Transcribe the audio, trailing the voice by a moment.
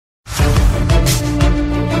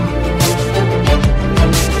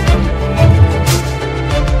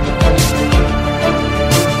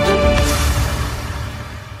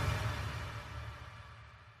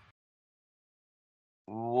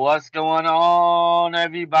What's going on,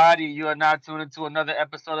 everybody? You are now tuned into another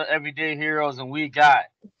episode of Everyday Heroes, and we got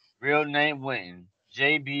real name Wynton,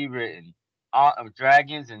 JB Written, Art of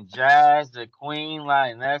Dragons, and Jazz, the Queen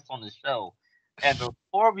Lioness on the show. And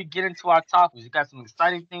before we get into our topics, we got some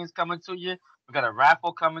exciting things coming to you. We got a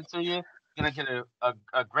raffle coming to you. You're gonna get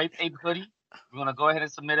a Grape Ape hoodie. We're gonna go ahead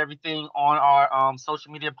and submit everything on our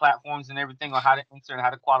social media platforms and everything on how to enter and how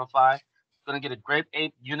to qualify. Gonna get a Grape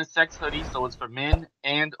Ape unisex hoodie, so it's for men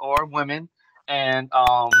and or women, and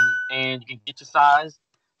you can get your size,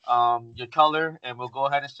 your color, and we'll go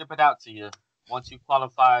ahead and ship it out to you once you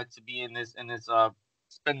qualify to be in this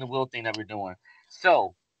spin the wheel thing that we're doing.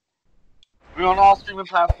 So we're on all streaming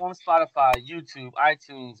platforms: Spotify, YouTube,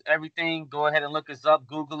 iTunes, everything. Go ahead and look us up,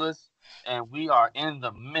 Google us, and we are in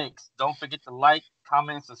the mix. Don't forget to like,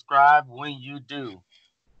 comment, and subscribe when you do.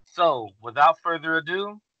 So without further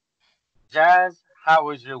ado. Jazz, how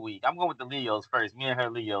was your week? I'm going with the Leos first. Me and her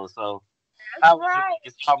Leos. So, That's how was your right. week?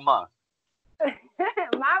 It's our month.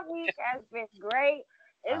 My week has been great.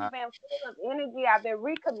 It's Uh-huh. been full of energy. I've been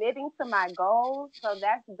recommitting to my goals, so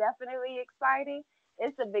that's definitely exciting.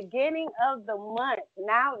 It's the beginning of the month.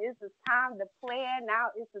 Now is the time to plan.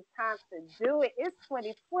 Now is the time to do it. It's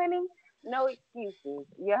 2020. No excuses.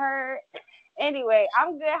 You heard? Anyway,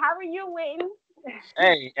 I'm good. How are you, Wynton?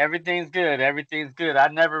 Hey, everything's good. Everything's good. I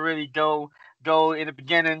never really go in the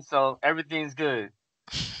beginning, so everything's good.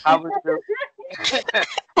 How was your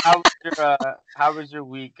how was your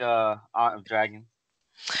week, Aunt of Dragons?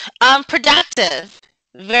 Productive.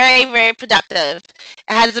 Very, very productive. It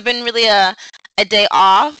hasn't been really a day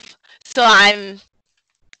off, so I'm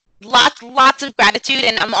lots of gratitude,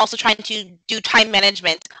 and I'm also trying to do time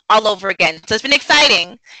management all over again. So it's been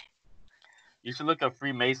exciting. You should look up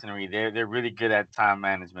Freemasonry. They're really good at time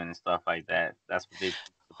management and stuff like that. That's what they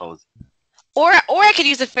propose. Or I could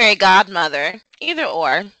use a fairy godmother. Either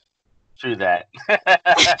or. True that.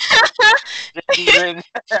 JB Written,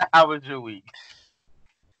 how was your week?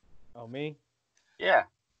 Oh, me? Yeah.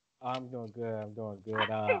 I'm doing good. I'm doing good.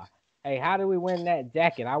 Hey, how do we win that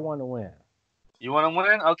jacket? I want to win. You want to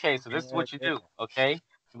win? Okay, so this is Yeah, what you yeah. do. Okay,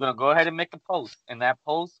 you're gonna go ahead and make a post, and that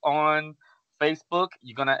post on Facebook,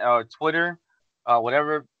 you're gonna or Twitter,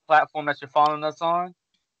 whatever platform that you're following us on,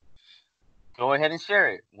 go ahead and share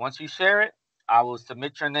it. Once you share it, I will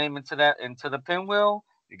submit your name into the pinwheel.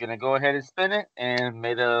 You're gonna go ahead and spin it, and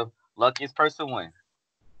may the luckiest person win.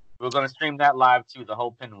 We're gonna stream that live too, the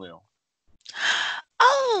whole pinwheel.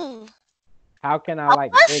 Oh, How can I help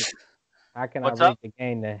like rig? us? How can I What's up? rig the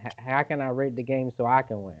game? How can I rig the game so I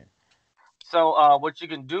can win? So what you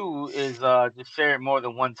can do is just share it more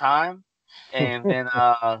than one time, and then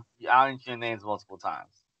I'll enter your names multiple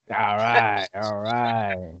times. All right, all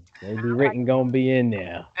right. Maybe written gonna be in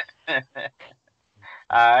there.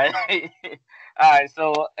 Alright. Alright,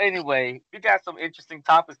 so anyway, we got some interesting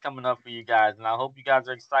topics coming up for you guys, and I hope you guys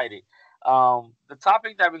are excited. The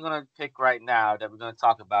topic that we're gonna pick right now that we're gonna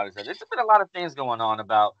talk about is that there's been a lot of things going on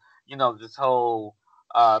about, this whole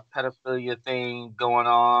pedophilia thing going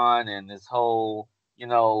on and this whole,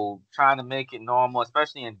 trying to make it normal,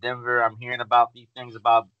 especially in Denver. I'm hearing about these things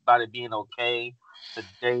about it being okay to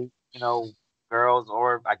date, girls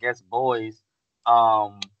or I guess boys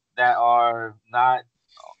um that are not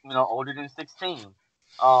older than 16. In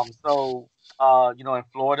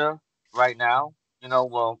Florida right now,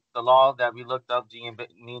 well, the law that we looked up, me and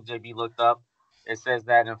JB looked up, it says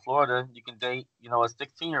that in Florida you can date, a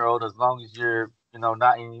 16-year-old as long as you're,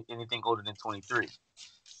 not anything older than 23.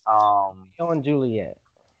 Um, Romeo and Juliet.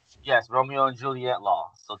 yes, Romeo and Juliet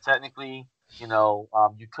law. So technically, you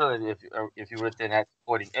could if you're within that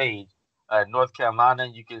supporting age. North Carolina,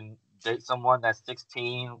 you can date someone that's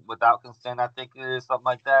 16 without consent. I think it is something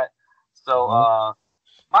like that. So, Uh-huh.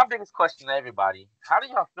 my biggest question to everybody: how do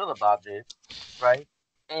y'all feel about this, right?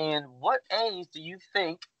 And what age do you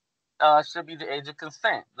think should be the age of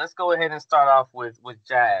consent? Let's go ahead and start off with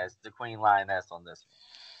Jazz, the Queen Lioness, on this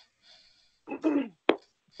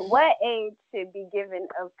What age should be given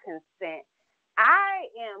of consent? I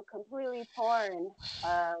am completely torn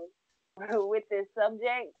uh, with this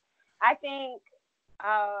subject. I think,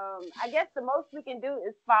 I guess the most we can do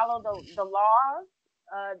is follow the laws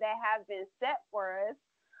that have been set for us.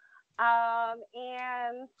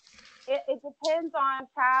 And it depends on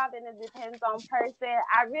child and it depends on person.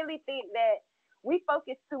 I really think that we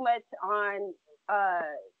focus too much on uh,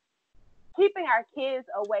 keeping our kids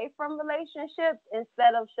away from relationships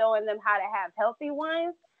instead of showing them how to have healthy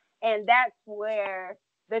ones. And that's where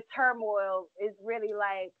the turmoil is really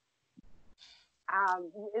like,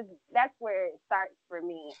 that's where it starts for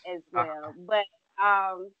me as one. well. But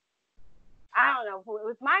I don't know.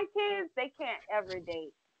 With my kids, they can't ever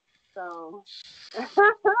date. So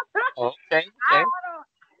Okay, I okay,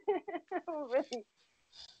 don't really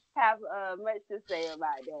have much to say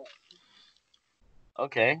about that.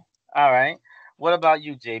 okay. All right. What about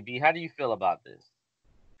you, JB? How do you feel about this?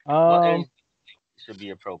 What Um, age should be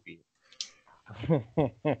appropriate?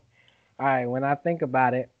 all right. When I think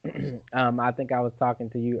about it, I think I was talking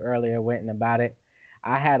to you earlier, Wynton, about it.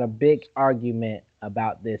 I had a big argument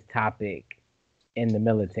about this topic in the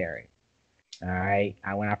military. All right.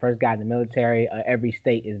 When I first got in the military, every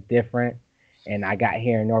state is different, and I got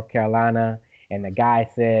here in North Carolina, and the guy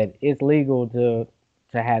said it's legal to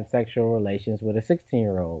have sexual relations with a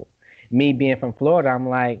 16-year-old. Me being from Florida, I'm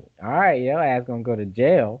like, all right, your ass gonna go to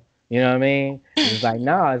jail. You know what I mean? He's like,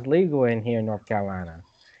 no, it's legal in here in North Carolina.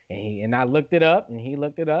 And I looked it up, and he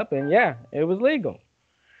looked it up, and yeah, it was legal.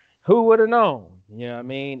 Who would have known? You know what I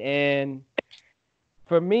mean? And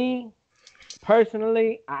for me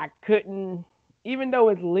personally, I couldn't, even though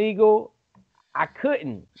it's legal, I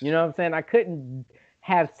couldn't. You know what I'm saying? I couldn't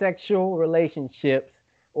have sexual relationships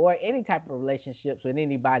or any type of relationships with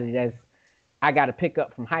anybody that's I got to pick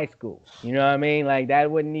up from high school. You know what I mean? Like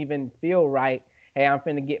that wouldn't even feel right. Hey, I'm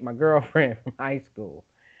finna get my girlfriend from high school.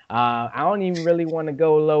 I don't even really want to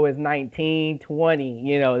go low as 19, 20.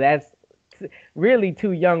 You know, that's really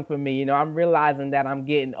too young for me. You know, I'm realizing that I'm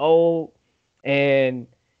getting old, and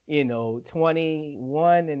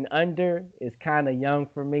 21 and under is kind of young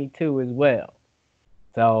for me too as well.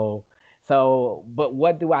 So, but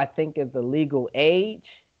what do I think is the legal age?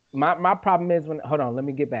 My problem is when, hold on, let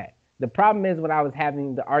me get back. The problem is when I was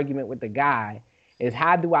having the argument with the guy is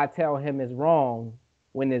how do I tell him it's wrong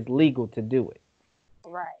when it's legal to do it?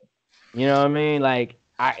 Right. You know what I mean? Like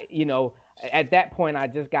at that point I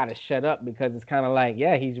just got to shut up because it's kind of like,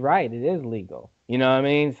 yeah, he's right. It is legal. You know what I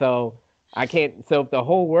mean? So I can't. So if the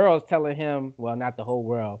whole world's telling him, well, not the whole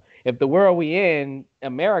world. If the world we in,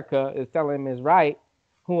 America, is telling him is right,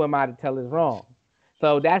 who am I to tell is wrong?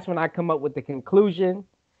 So that's when I come up with the conclusion.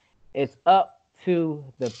 It's up to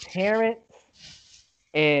the parents,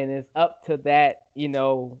 and it's up to that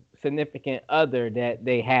significant other that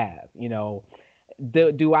they have.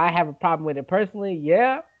 Do I have a problem with it personally?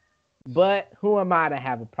 Yeah, but who am I to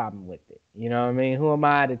have a problem with it? You know what I mean? Who am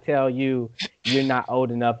I to tell you you're not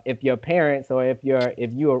old enough if your parents or if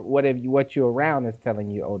you're what you're around is telling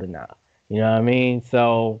you old enough? You know what I mean?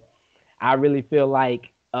 So I really feel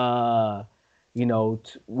like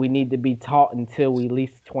we need to be taught until we at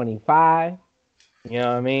least 25. You know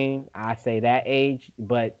what I mean? I say that age,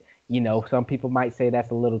 but some people might say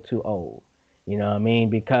that's a little too old. You know what I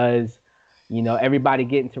mean? Because everybody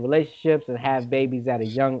get into relationships and have babies at a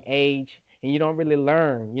young age, and you don't really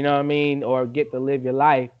learn. You know what I mean? Or get to live your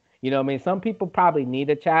life. You know what I mean? Some people probably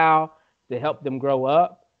need a child to help them grow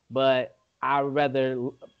up, but I'd rather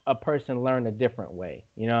a person learn a different way.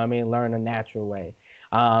 You know what I mean? Learn a natural way.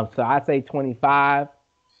 So I say 25,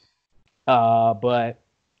 but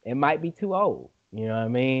it might be too old. You know what I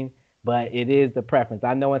mean? But it is the preference.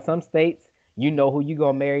 I know in some states, you know who you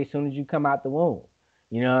gonna marry as soon as you come out the womb.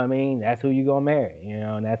 You know what I mean? That's who you gonna marry.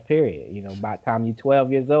 And that's period. By the time you're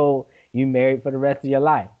 12 years old, you married for the rest of your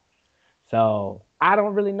life. So I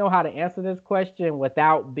don't really know how to answer this question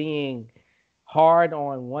without being hard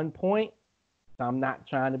on one point. So I'm not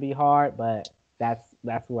trying to be hard, but that's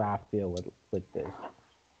where I feel with this.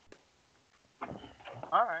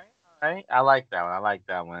 All right, all right. I like that one. I like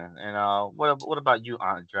that one. And what about you,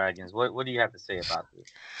 Aunt Dragons? What do you have to say about this?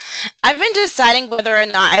 I've been deciding whether or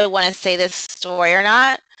not I want to say this story or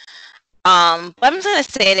not. But I'm just gonna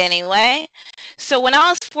say it anyway. So when I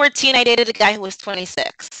was 14, I dated a guy who was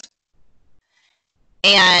 26,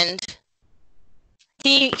 and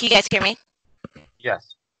can you guys hear me?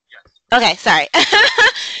 Yes. Okay, sorry.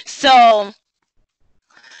 So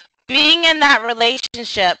being in that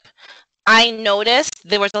relationship, I noticed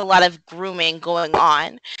there was a lot of grooming going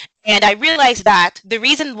on. And I realized that the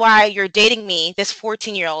reason why you're dating me, this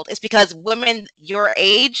 14-year-old, is because women your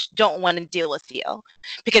age don't want to deal with you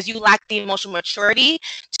because you lack the emotional maturity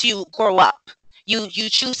to grow up. You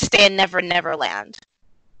choose to stay in Never Never Land.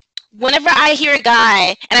 Whenever I hear a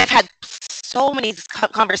guy, and I've had so many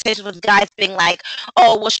conversations with guys being like,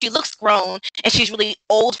 oh, well, she looks grown and she's really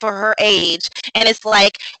old for her age. And it's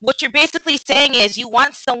like, what you're basically saying is you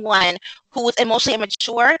want someone who is emotionally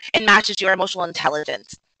immature and matches your emotional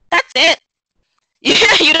intelligence. That's it.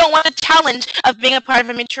 You don't want the challenge of being a part of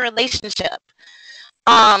a mature relationship.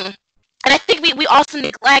 Um, and I think we also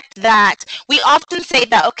neglect that. We often say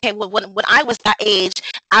that, okay, well, when I was that age,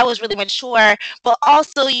 I was really mature. But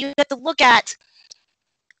also, you have to look at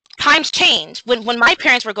times change. When my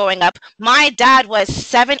parents were growing up, my dad was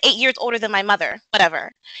 7, 8 years older than my mother,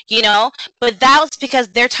 whatever, you know. But that was because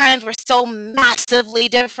their times were so massively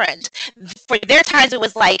different. For their times, it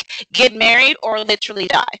was like get married or literally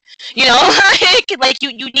die. You know, like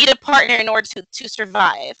you need a partner in order to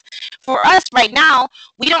survive. For us right now,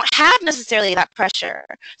 we don't have necessarily that pressure.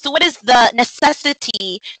 So what is the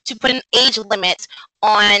necessity to put an age limit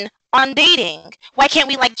on dating? Why can't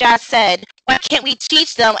we, like Jazz said, why can't we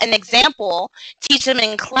teach them an example, teach them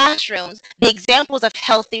in classrooms the examples of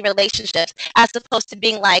healthy relationships as opposed to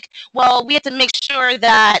being like, well, we have to make sure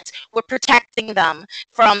that we're protecting them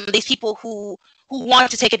from these people who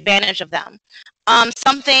want to take advantage of them. Um,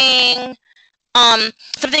 something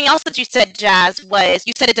something else that you said, Jazz, was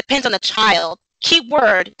you said it depends on the child. Key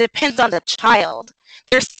word depends on the child.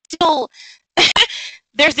 They're still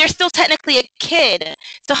they're still technically a kid.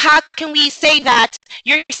 So how can we say that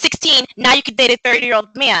you're 16 now you could date a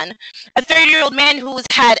 30-year-old man, a 30-year-old man who's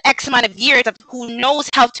had X amount of years of who knows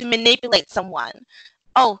how to manipulate someone?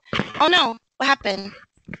 Oh, oh no, what happened?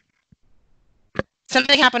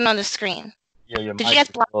 Something happened on the screen. Yeah, Did you guys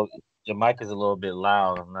block? your mic is a little bit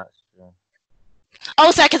loud. I'm not sure.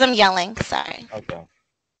 Oh, sorry, because I'm yelling. Sorry. Okay.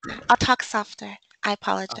 I'll talk softer. I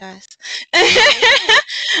Uh, apologize.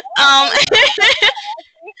 um,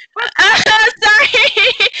 sorry,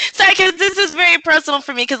 sorry, because this is very personal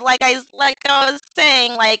for me. Because like I was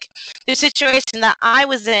saying, like the situation that I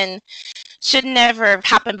was in should never have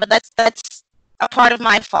happened, but that's a part of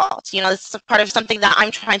my fault. You know, it's a part of something that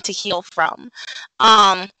I'm trying to heal from.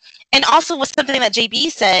 Um, and also with something that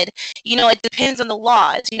JB said, you know, it depends on the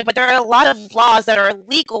laws. You know, but there are a lot of laws that are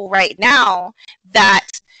legal right now that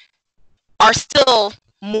are still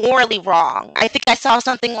morally wrong. I think I saw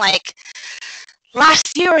something like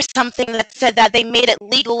last year or something that said that they made it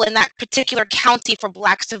legal in that particular county for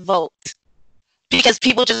blacks to vote because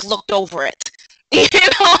people just looked over it. You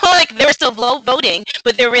know, like they were still voting,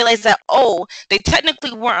 but they realized that, oh, they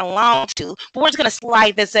technically weren't allowed to, but we're just going to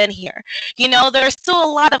slide this in here. You know, there's still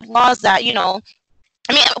a lot of laws that, you know,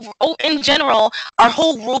 I mean, in general, our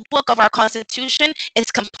whole rule book of our Constitution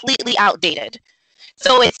is completely outdated.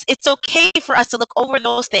 So it's okay for us to look over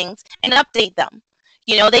those things and update them.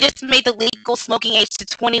 You know, they just made the legal smoking age to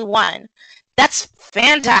 21. That's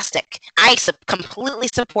fantastic. I completely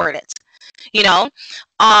support it. You know,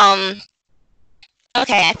 um,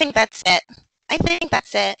 okay, I think that's it. I think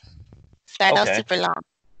that's it. Sorry, that was okay. super long.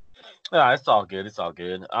 Yeah, it's all good. It's all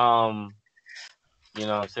good. You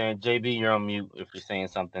know what I'm saying? JB, you're on mute if you're saying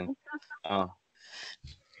something. Uh,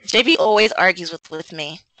 JB always argues with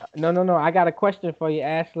me. No, no, no. I got a question for you,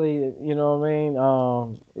 Ashley. You know what I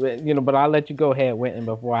mean? But I'll let you go ahead, Wynton,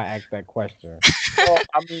 before I ask that question. well,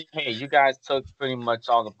 I mean, hey, you guys took pretty much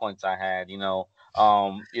all the points I had.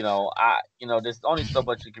 There's only so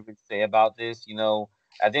much you can really say about this.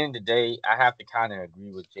 At the end of the day, I have to kind of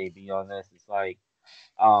agree with JB on this. It's like,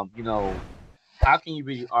 um, you know, how can you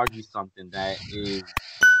really argue something that you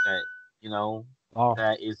know Oh,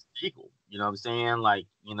 that is legal? You know what I'm saying? Like,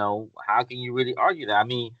 how can you really argue that? I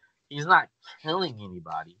mean, he's not killing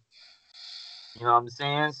anybody. You know what I'm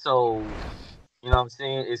saying? So, you know what I'm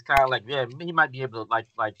saying? It's kind of like, yeah, he might be able to,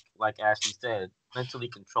 like Ashley said, mentally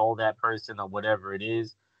control that person or whatever it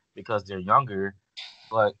is because they're younger,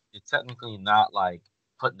 but it's technically not like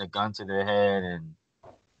putting a gun to their head and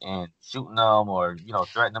shooting them or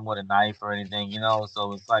threatening them with a knife or anything.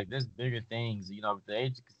 So it's like there's bigger things. If the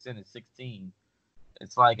age of consent is 16,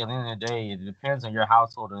 it's like at the end of the day, it depends on your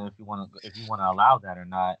household and if you want to allow that or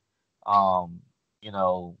not. Um,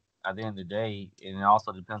 at the end of the day, and it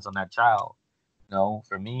also depends on that child.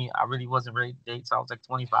 For me, I really wasn't ready to date till I was like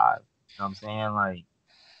 25. You know what I'm saying? Like,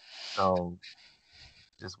 so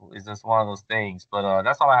just it's just one of those things. But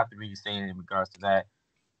that's all I have to really say in regards to that.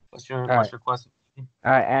 What's your all what's right. your question?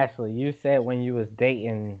 All right, Ashley. You said when you was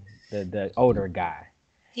dating the older guy,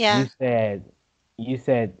 you Yeah, said you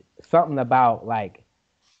said something about like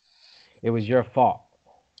it was your fault.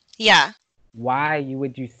 yeah. Why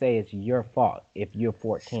would you say it's your fault if you're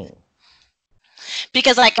 14?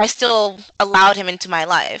 Because like I still allowed him into my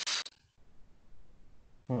life.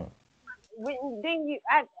 Hmm. Didn't you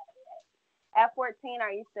at 14?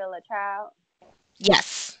 Are you still a child?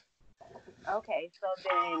 Yes. Okay, so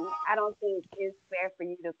then I don't think it's fair for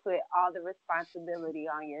you to put all the responsibility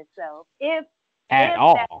on yourself. At If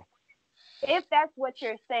that all? if that's what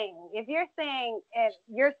you're saying, if you're saying if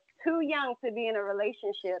you're too young to be in a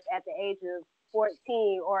relationship at the age of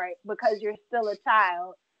 14 or because you're still a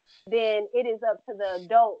child, then it is up to the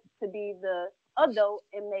adult to be the adult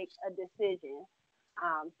and make a decision.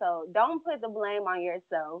 So don't put the blame on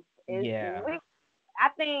yourself. Yeah. I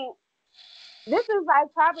think this is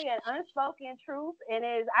like probably an unspoken truth, and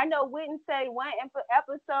is I know Wynton said one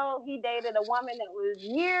episode he dated a woman that was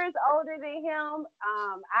years older than him.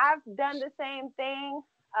 I've done the same thing,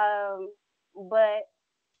 but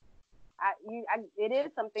it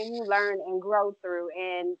is something you learn and grow through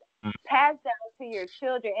and pass down to your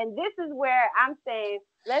children. And this is where I'm saying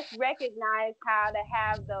let's recognize how to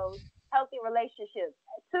have those healthy relationships.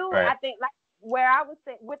 Two, Right. I think like where I was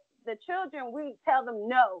saying with the children, we tell them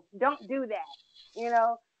no, don't do that,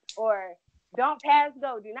 or don't pass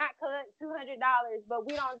go, do not collect $200, but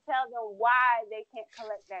we don't tell them why they can't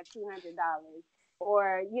collect that $200,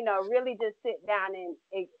 or really just sit down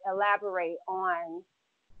and elaborate on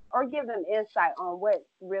or give them insight on what's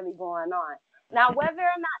really going on. Now, whether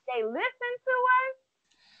or not they listen to us,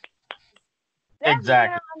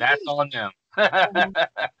 Exactly. That's on them.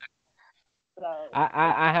 So,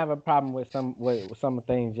 I have a problem with some of the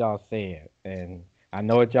things y'all said, and I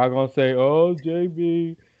know what y'all gonna say. Oh,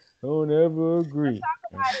 JB, don't ever agree.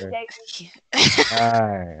 Okay. All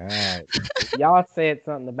right. Y'all said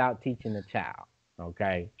something about teaching a child,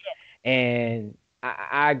 okay, and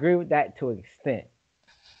I agree with that to an extent,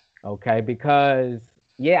 okay, because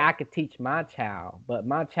yeah, I could teach my child, but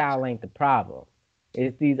my child ain't the problem.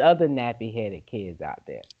 It's these other nappy headed kids out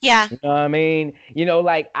there. Yeah. You know what I mean?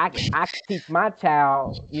 Like I could teach my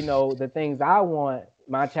child, the things I want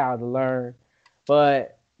my child to learn,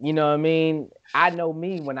 but you know what I mean? I know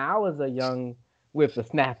me when I was a young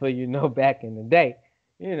whippersnapper, back in the day,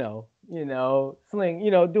 sling,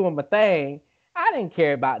 doing my thing. I didn't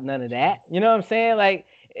care about none of that. You know what I'm saying? Like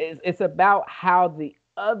it's about how the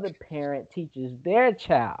other parent teaches their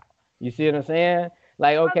child. You see what I'm saying?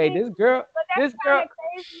 Like, okay, but this that's girl, kind of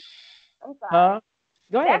crazy. I'm sorry. huh?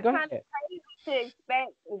 Go ahead, That's go kind of ahead. crazy to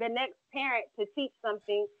expect the next parent to teach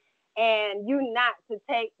something and you not to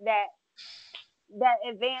take that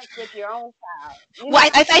advance with your own child. Well,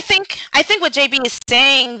 I think what JB is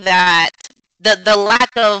saying that the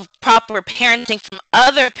lack of proper parenting from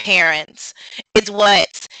other parents is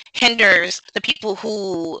what hinders the people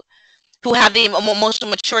who have the emotional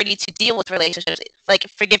maturity to deal with relationships. Like,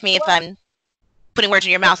 forgive me if Well, I'm putting words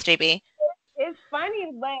in your mouth, JB. it's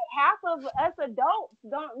funny, but half of us adults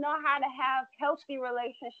don't know how to have healthy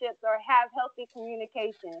relationships or have healthy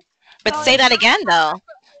communication. But So say that again, though.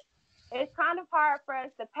 it's kind of hard for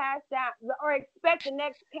us to pass down or expect the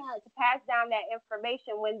next parent to pass down that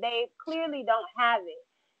information when they clearly don't have it.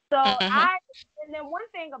 So Hmm. and then one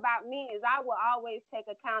thing about me is I will always take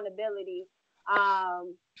accountability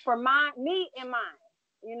for me and mine,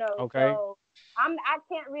 Okay, so I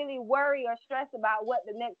can't really worry or stress about what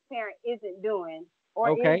the next parent isn't doing or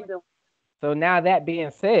is okay. doing. So now that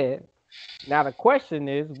being said, now the question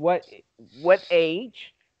is, what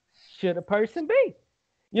age should a person be?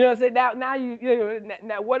 You know what I'm saying? Now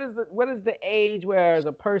now what is the age where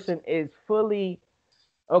the person is fully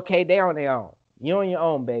okay? They're on their own. You're on your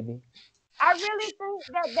own, baby. I really think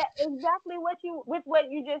that exactly what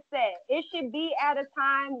you just said. It should be at a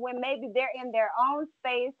time when maybe they're in their own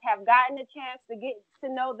space, have gotten a chance to get to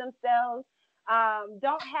know themselves,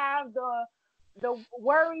 don't have the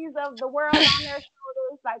worries of the world on their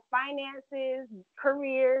shoulders, like finances,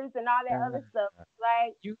 careers, and all that other stuff.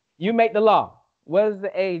 Like You make the law. What is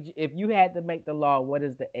the age? If you had to make the law, what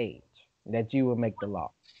is the age that you would make the law?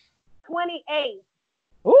 28.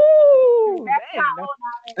 Ooh, That's damn! how old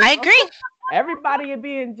I I agree. Everybody would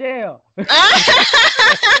be in jail. am.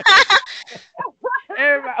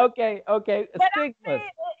 Everybody, okay. But I'm Stigmas.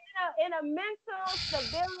 saying in a mental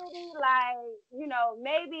stability, like,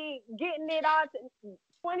 maybe getting it all to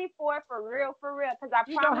 24 for real. Because I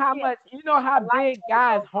You know promise how you, much? You know how a life big that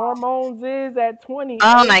guys' goes on. hormones is at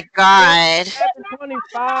Oh 28, my God. But 27, let's talk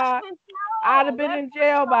about 25. I'd have control. been Let's in talk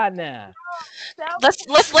jail about by now. control, self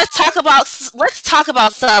Let's talk control.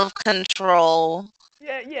 about self control.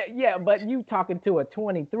 Yeah. But you talking to a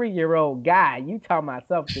 23-year-old guy? You talking about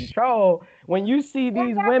self control? When you see And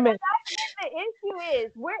these women, that's where the issue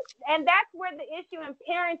is. And that's where the issue in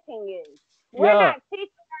parenting is. We're yeah. not teaching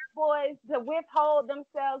our boys to withhold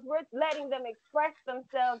themselves. We're letting them express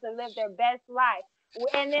themselves and live their best life.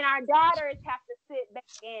 And then our daughters have to sit back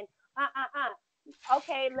and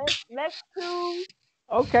Okay, let's choose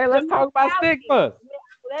Okay, the let's talk about mentality. stigmas.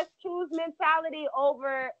 Let's choose mentality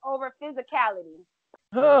over physicality.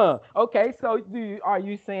 Huh? Okay, so are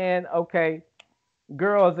you saying okay,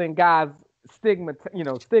 girls and guys stigmas,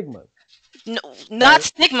 No, not right?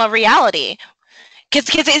 stigma, reality.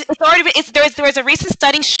 Because it's already been, there's a recent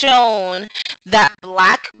study shown that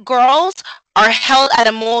black girls are held at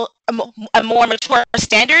a more mature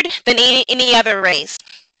standard than any other race.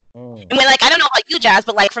 Mm. And when, like, I don't know about you, Jazz,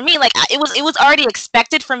 but like for me, like it was already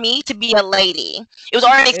expected for me to be a lady. It was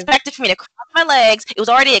already It's expected for me to cross my legs. It was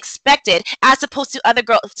already expected, as opposed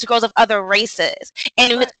to girls of other races.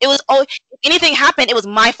 And right. it was always, if anything happened, it was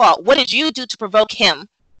my fault. What did you do to provoke him?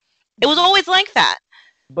 It was always like that.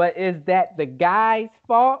 But is that the guy's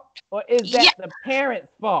fault or is Yeah. that the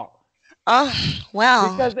parent's fault? Oh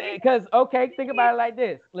well. Because okay, think See, about it like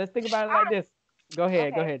this. Let's think about it like this. Go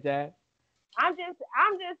okay. ahead, Jazz.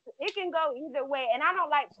 It can go either way, and I don't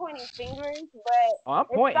like pointing fingers, but Oh, I'm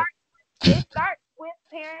it pointing. starts it starts with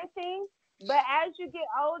parenting. But as you get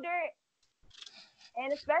older,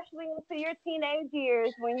 and especially into your teenage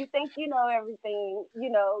years, when you think you know everything,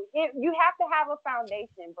 you have to have a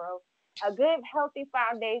foundation, bro. A good, healthy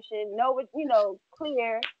foundation. Know what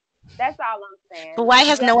clear. That's all I'm But saying. why You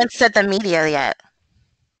has got, no one said the media yet?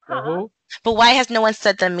 The huh? who? But why has no one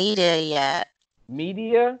said the media yet?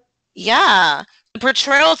 Media. Yeah. The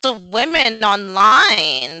portrayals of women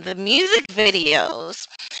online, the music videos,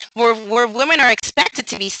 where women are expected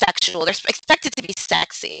to be sexual, they're expected to be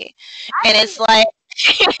sexy. I And think it's like,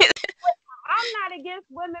 I'm not against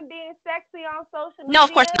women being sexy on social no,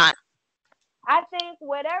 of course media. not. I think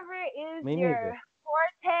whatever is Me your neither.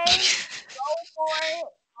 forte, go for it.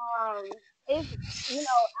 It's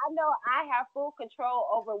I know I have full control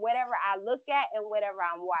over whatever I look at and whatever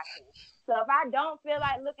I'm watching. So if I don't feel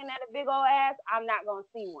like looking at a big old ass, I'm not gonna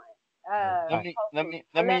see one. let Right. me Post let it me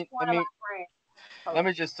let unless me one let of me my friends let post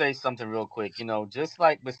me it. just say something real quick. Just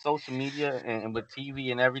like with social media and with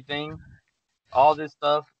TV and everything, all this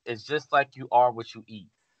stuff is just like you are what you eat.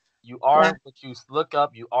 You Yeah. are what you look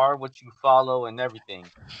up. You are what you follow and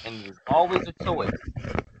everything. And there's always a choice.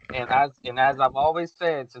 And as I've always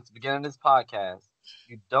said since the beginning of this podcast,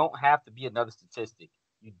 you don't have to be another statistic.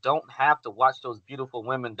 You don't have to watch those beautiful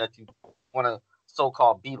women that you want to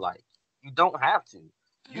so-called be like. You don't have to.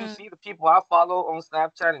 You Mm. see the people I follow on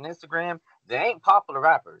Snapchat and Instagram, they ain't popular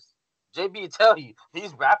rappers. JB tell you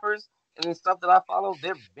these rappers and the stuff that I follow,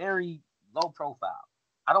 they're very low profile.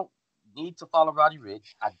 I don't need to follow Roddy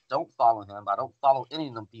Rich. I don't follow him. I don't follow any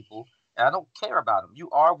of them people, and I don't care about them. You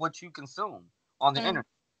are what you consume on the Mm. internet.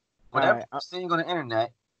 All Whatever right. you're seeing on the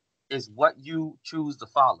internet is what you choose to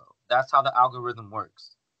follow. That's how the algorithm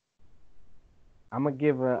works. I'm gonna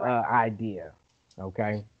give Right. a idea.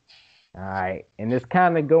 Okay. All right. And it's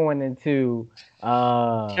kind of going into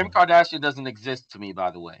Kim Kardashian doesn't exist to me,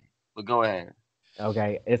 by the way. But go ahead.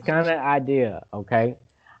 okay. It's kind of idea. Okay.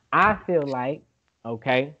 I feel like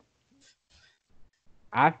okay.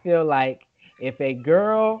 I feel like if a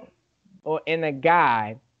girl or and a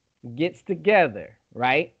guy gets together,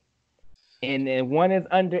 right? And then one is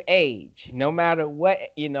underage, no matter what,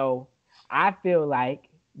 I feel like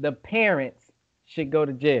the parents should go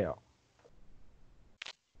to jail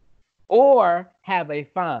or have a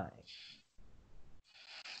fine.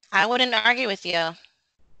 I wouldn't argue with you.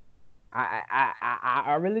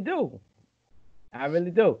 I really do. I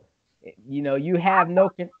really do. You have no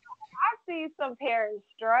I see some parents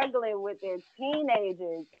struggling with their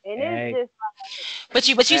teenagers, and it's hey just But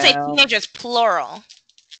you say now teenagers plural,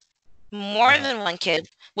 more uh, than one kid,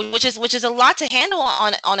 which is a lot to handle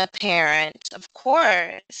on a parent, of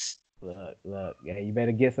course. look, yeah, you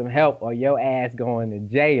better get some help or your ass going to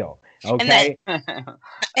jail. And then Okay. All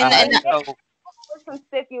and right. and So with some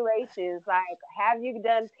stipulations like have you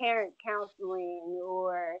done parent counseling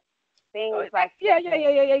or Oh, things like yeah, yeah, yeah,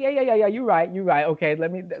 yeah, yeah, yeah, yeah, yeah, yeah. You're right. You're right. Okay,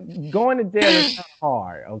 let me. Going to jail is kind of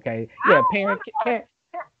hard. Okay. I Yeah, don't want parent.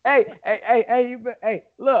 Hey, hey.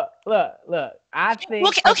 Look. I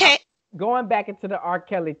think okay, because okay. going back into the R.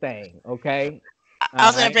 Kelly thing. Okay. I All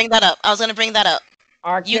was gonna right. bring that up. I was gonna bring that up.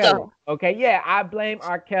 R. You Kelly. go. Okay. Yeah, I blame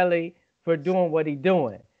R. Kelly for doing what he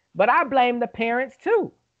doing, but I blame the parents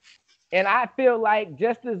too. And I feel like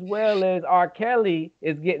just as well as R. Kelly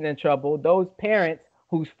is getting in trouble, those parents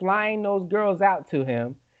who's flying those girls out to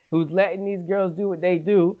him, who's letting these girls do what they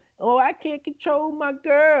do. Oh, I can't control my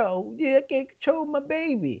girl. Yeah, I can't control my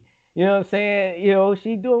baby. You know what I'm saying?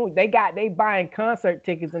 She doing. They buying concert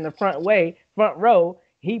tickets in the front row.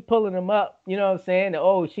 He pulling them up. You know what I'm saying?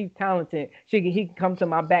 Oh, she's talented. He can come to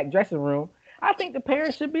my back dressing room. I think the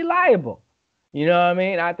parents should be liable. You know what I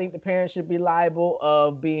mean? I think the parents should be liable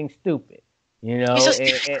of being stupid. You You're know, so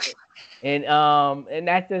and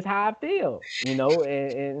that's just how I feel.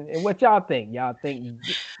 And what y'all think? Y'all think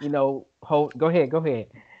go ahead.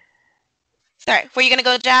 sorry. Were you gonna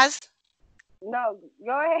go, Jazz? no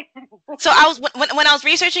go ahead. So I was when I was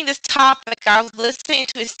researching this topic, I was listening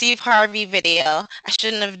to a Steve Harvey video. I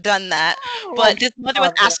shouldn't have done that, I don't but like this mother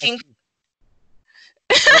was Harvey. asking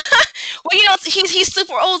Well, he's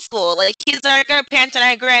super old school. Like he's our parents and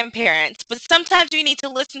our grandparents. But sometimes you need to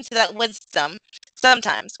listen to that wisdom.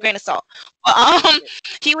 Sometimes, grain of salt. But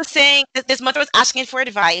he was saying that his mother was asking for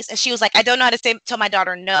advice, and she was like, "I don't know how to tell my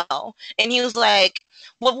daughter no." And he was like,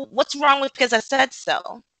 "Well, what's wrong with because I said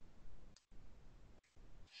so?"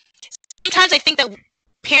 Sometimes I think that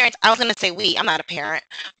parents. I was gonna say we. I'm not a parent,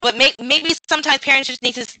 but maybe sometimes parents just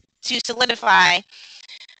need to solidify.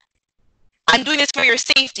 I'm doing this for your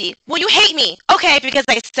safety. Well, you hate me. Okay, because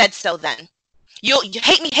I said so then. You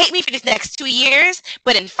hate me for these next 2 years,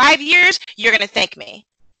 but in 5 years, you're going to thank me.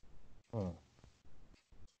 Hmm.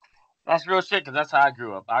 That's real shit, because that's how I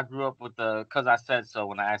grew up. I grew up with the "cause I said so"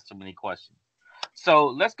 when I asked too many questions. So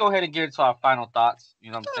let's go ahead and get into our final thoughts.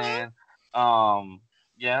 You know what I'm saying?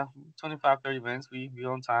 Yeah, 25, 30 minutes. We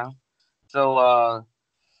on time. So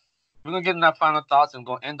we're gonna get in our final thoughts and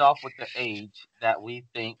we're gonna end off with the age that we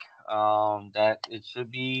think that it should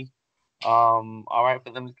be all right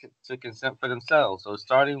for them to consent for themselves. So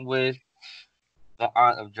starting with the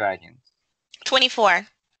Aunt of Dragons, 24.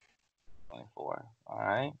 24. All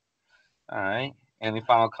right, all right. Any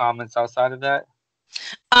final comments outside of that?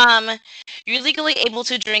 Um, you're legally able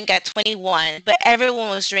to drink at 21, but everyone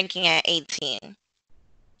was drinking at 18,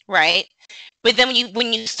 right? But then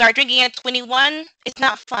when you start drinking at 21, it's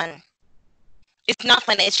not fun. It's not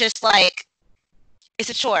fun. It's just like it's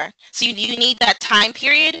a chore. So you need that time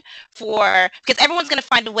period because everyone's gonna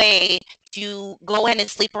find a way to go ahead and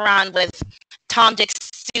sleep around with Tom, Dick,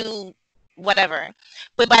 Sue, whatever.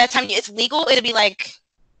 But by the time it's legal, it'll be like,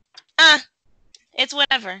 ah, it's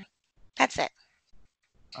whatever. That's it.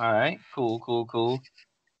 All right, cool, cool, cool.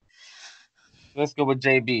 Let's go with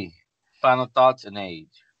JB. Final thoughts and age.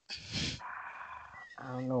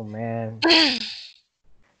 I don't know, man.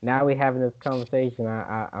 Now we having this conversation.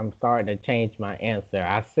 I'm starting to change my answer.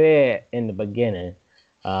 I said in the beginning,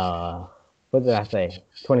 uh, what did I say?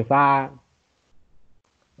 25.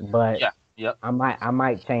 But Yeah. Yep. I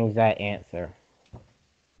might change that answer.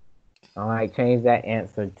 I might change that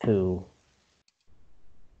answer to.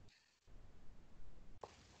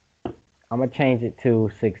 I'm gonna change it to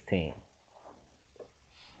 16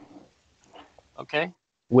 Okay.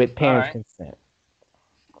 with All parents' right. consent.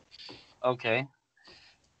 Okay.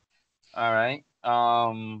 All right.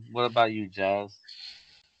 What about you, Jazz?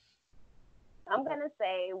 I'm gonna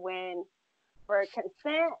say when for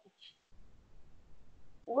consent,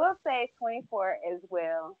 we'll say 24 as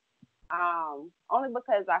well. Only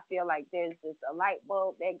because I feel like there's just a light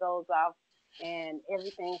bulb that goes off and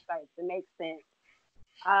everything starts to make sense.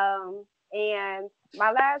 And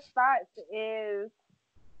my last thoughts is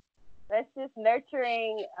let's just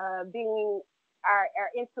nurturing being our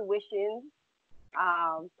intuition.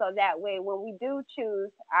 So that way when we do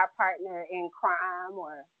choose our partner in crime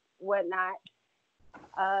or whatnot,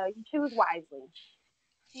 you choose wisely.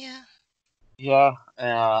 Yeah. Yeah,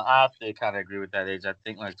 I have to kind of agree with that age. I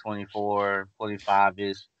think like 24, 25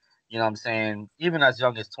 ish. You know what I'm saying? Even as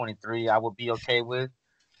young as 23, I would be okay with.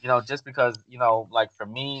 Just because, like for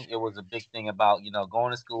me, it was a big thing about,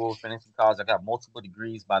 going to school, finishing college. I got multiple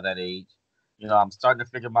degrees by that age. I'm starting to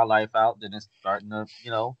figure my life out. Then it's starting to,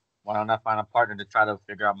 why don't I find a partner to try to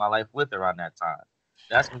figure out my life with around that time?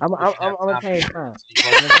 That's when you I'm really I'm I'm, have I'm gonna time change to mine. to your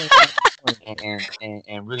I'm gonna change mine to 20.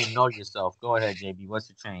 and really know yourself. Go ahead, JB. What's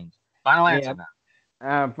your change? Final answer Yeah.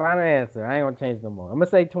 now. Final answer. I ain't gonna change no more. I'm gonna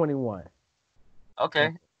say 21.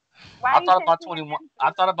 Okay. Why I are you thought about changing 21. your I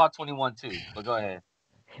answer? thought about 21 too, but go ahead.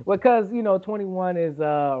 Because 21 is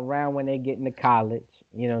around when they get into college.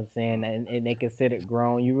 You know what I'm saying, and they considered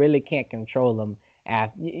grown. You really can't control them.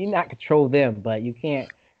 You not control them, but you can't.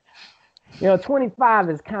 25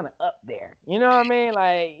 is kind of up there. You know what I mean?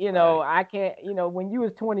 Like, Right. I can't. When you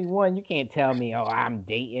was 21, you can't tell me, oh, I'm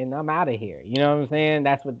dating. I'm out of here. You know what I'm saying?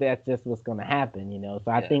 That's just what's gonna happen. So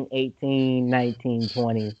I Yeah. think 18, 19,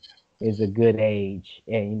 20 is a good age,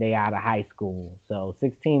 and they out of high school. So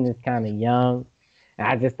 16 is kind of young. And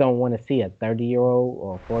I just don't want to see a 30-year-old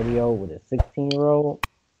or a 40-year-old with a 16-year-old.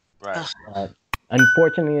 Right. Ugh. But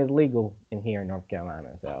unfortunately, it's legal in here in North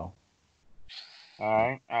Carolina. So All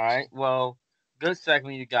right. All right. Well, good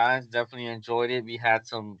segment, you guys. Definitely enjoyed it. We had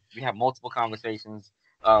multiple conversations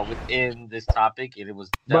within this topic, and it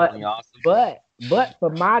was But definitely awesome. but for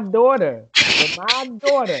my daughter,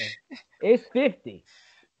 it's 50.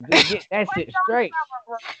 Just get that What shit y'all straight. talking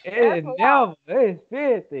about? It That's is a lot. never. It's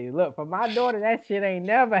 50. Look, for my daughter, that shit ain't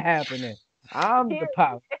never happening. I'm the Period.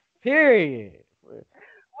 pop. Period.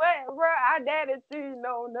 What, bro? Our daddy cheating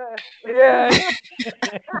on us. Yeah.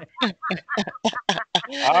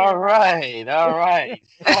 All right. All right.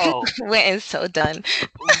 So, Wynton's so done.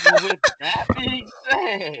 with that being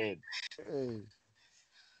said,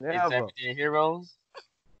 It's Never. Everyday Heroes.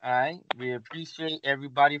 All right. We appreciate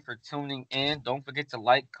everybody for tuning in. Don't forget to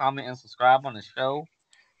like, comment, and subscribe on the show.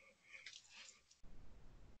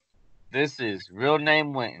 This is Real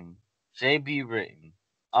Name Wynton, JB Written,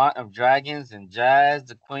 Aunt of Dragons and Jazz,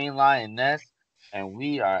 the Queen Lioness, and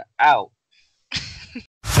we are out.